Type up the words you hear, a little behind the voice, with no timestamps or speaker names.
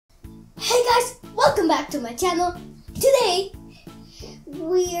Hey guys, welcome back to my channel. Today,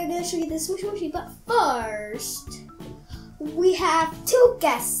 we are going to show you the Smushy Mushy, but first, we have two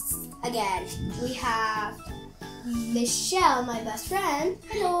guests again. We have Michelle, my best friend.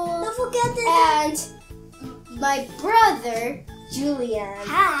 Hello. Don't forget this. And my brother, Julian.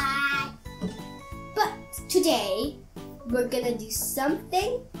 Hi. But today, we're going to do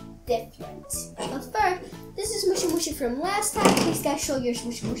something different. But first, this is Smushy Mushy from last time. Please guys, show your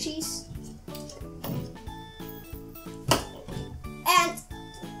Smushy Mushies. And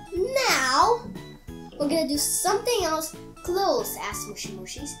now, we're gonna do something else close as Smushy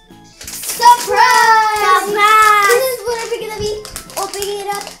Mushies. Surprise! Surprise! This is what we're gonna be opening it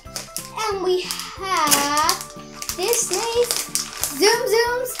up. And we have Disney's Tsum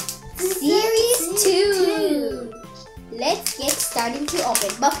Tsum Series 2. Let's get started to open.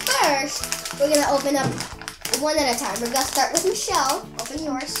 But first, we're gonna open up one at a time. We're gonna start with Michelle. Open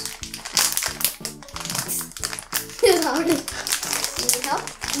yours. Need help?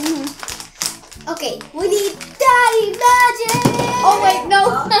 Okay, we need Daddy Magic! Oh wait, no!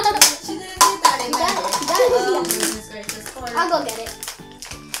 She didn't need that in Oh, goodness gracious. I'll go get it.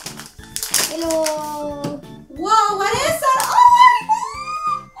 Hello! Whoa, what is that? Oh my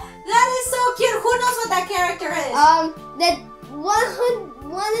god! That is so cute. Who knows what that character is? That 100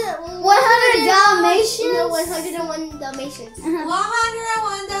 Dalmatians? No, 101 Dalmatians.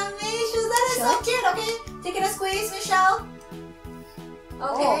 101 Dalmatians. That is so cute. Okay, take it a squeeze, Michelle.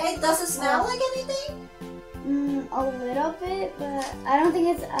 Okay, does it smell like anything? A little bit, but I don't think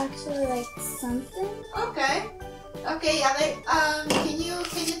it's actually like something. Okay. Okay, can you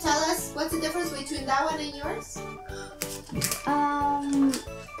tell us what's the difference between that one and yours?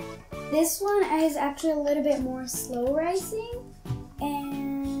 This one is actually a little bit more slow rising,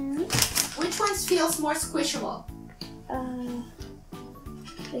 and Which one feels more squishable?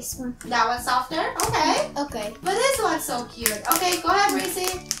 this one. That one's softer? Okay. Okay. But this one's so cute. Okay, go ahead,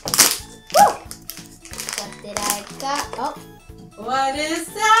 Brisi. What did I got? Oh. What is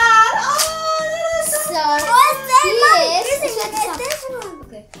that? Oh, that is so This one.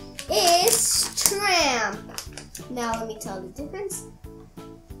 Okay. Is Tramp. Now let me tell the difference.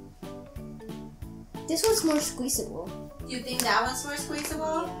 This one's more squeezable. You think that one's more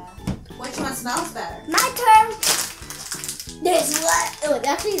squeezable? Yeah. Which one smells better? My turn. This one. Oh,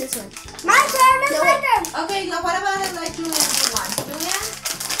 actually this one. My turn. No, my turn. Okay, now what about it like Julian's one? Julian?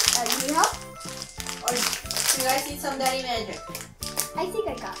 You need help? Or do you guys need some Daddy Magic? I think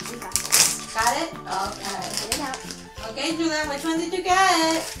we got this. Got it? Okay. Get it out. Okay, Julian, which one did you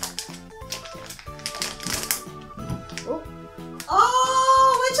get? Oh.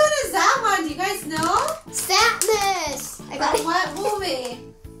 Oh, which one is that one? Do you guys know? Sadness. I got From it. what movie?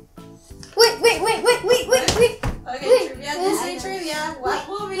 Wait. Okay, Wait. trivia, Disney trivia. What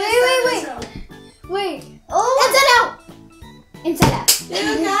movie is wait. that from? Wait, Oh. Inside out. You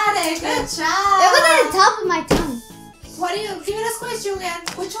got it. Good it job. was at the top of my tongue. What do you give it a squish, Julian?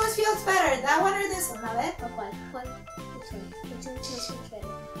 Which one feels better? That one or this one? A ver. Which one feels better?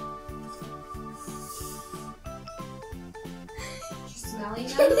 Smelling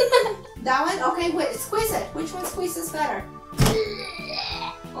that? That one? Okay, wait. Squeeze it. Which one squeezes better?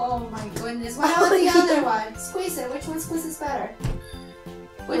 Oh my goodness. What about the other one? Squeeze it. Which one squeezes better?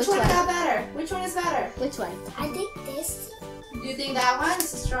 Which one got better? Which one is better? Which one? I think this. Do you think that one is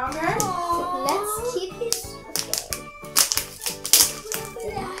stronger? Let's keep it.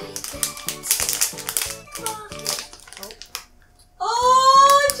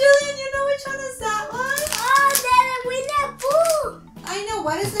 Oh, Julian, you know which one is that one? Oh, then we have food. I know.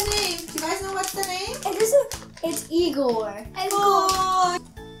 What is the name? Do you guys know what's the name? It's Igor. Oh.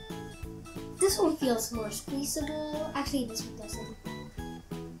 This one feels more squeezable. Actually, this one doesn't.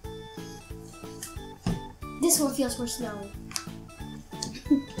 This one feels more smelly.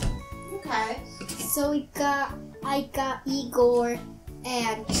 Okay. So I got Igor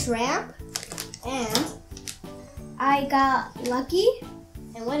and Tramp, and I got Lucky.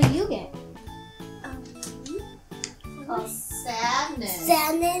 and what did you get? Sadness.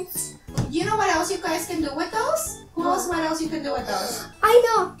 Sadness. You know what else you guys can do with those? Who knows what else you can do with those? I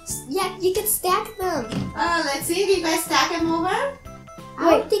know. Yeah, you can stack them. Let's see if you guys stack them over. I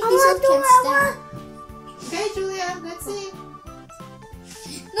don't think these ones can stack. Okay, Julia, let's see.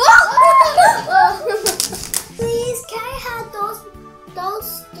 No! Please, can I have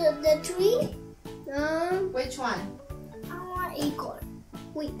the tree? Which one? I want Igor.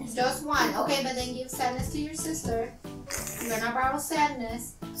 Wait. Just one. Okay, but then give sadness to your sister. You're gonna borrow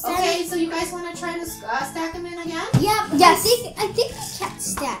sadness. Okay, so you guys want to try to stack them in again? Yeah. Yes. I think we can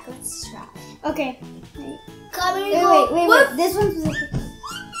stack. Let's try. Okay. Come Wait. This one's.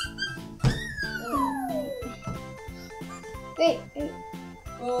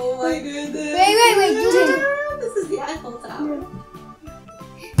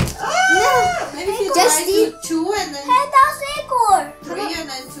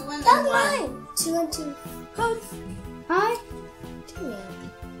 want to? Hi.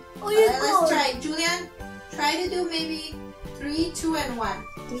 Oh, Let's try. Julian, try to do maybe 3, 2, and 1.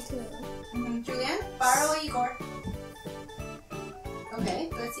 3, 2, and 1. Julian, borrow Igor. Okay,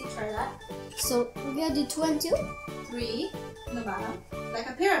 let's see, try that. So we're gonna do 2 and 2. 3 on the bottom, like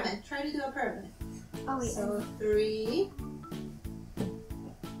a pyramid. Try to do a pyramid. Oh wait. So 3.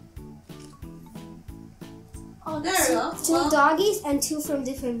 Oh, There we go. Two Well, doggies and 2 from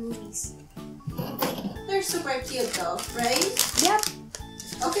different movies. they're super cute though, right? Yep.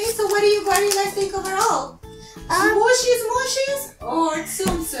 Okay, so what do you guys think overall? Smooshies Mooshies or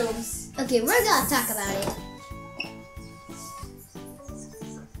Tsum Tsums? Okay, we're gonna talk about it.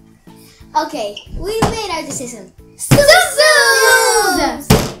 Okay, we made our decision. Tsum Tsum!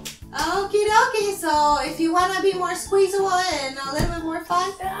 Okie dokie, so if you want to be more squeezable and a little bit more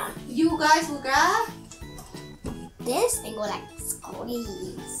fun, you guys will grab This and go like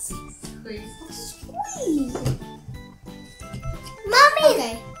squeeze. squeeze. Mommy!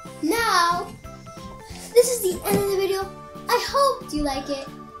 Okay, now this is the end of the video. I hope you like it.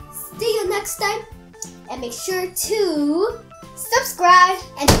 See you next time and make sure to subscribe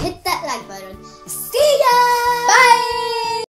and hit that like button. See ya! Bye!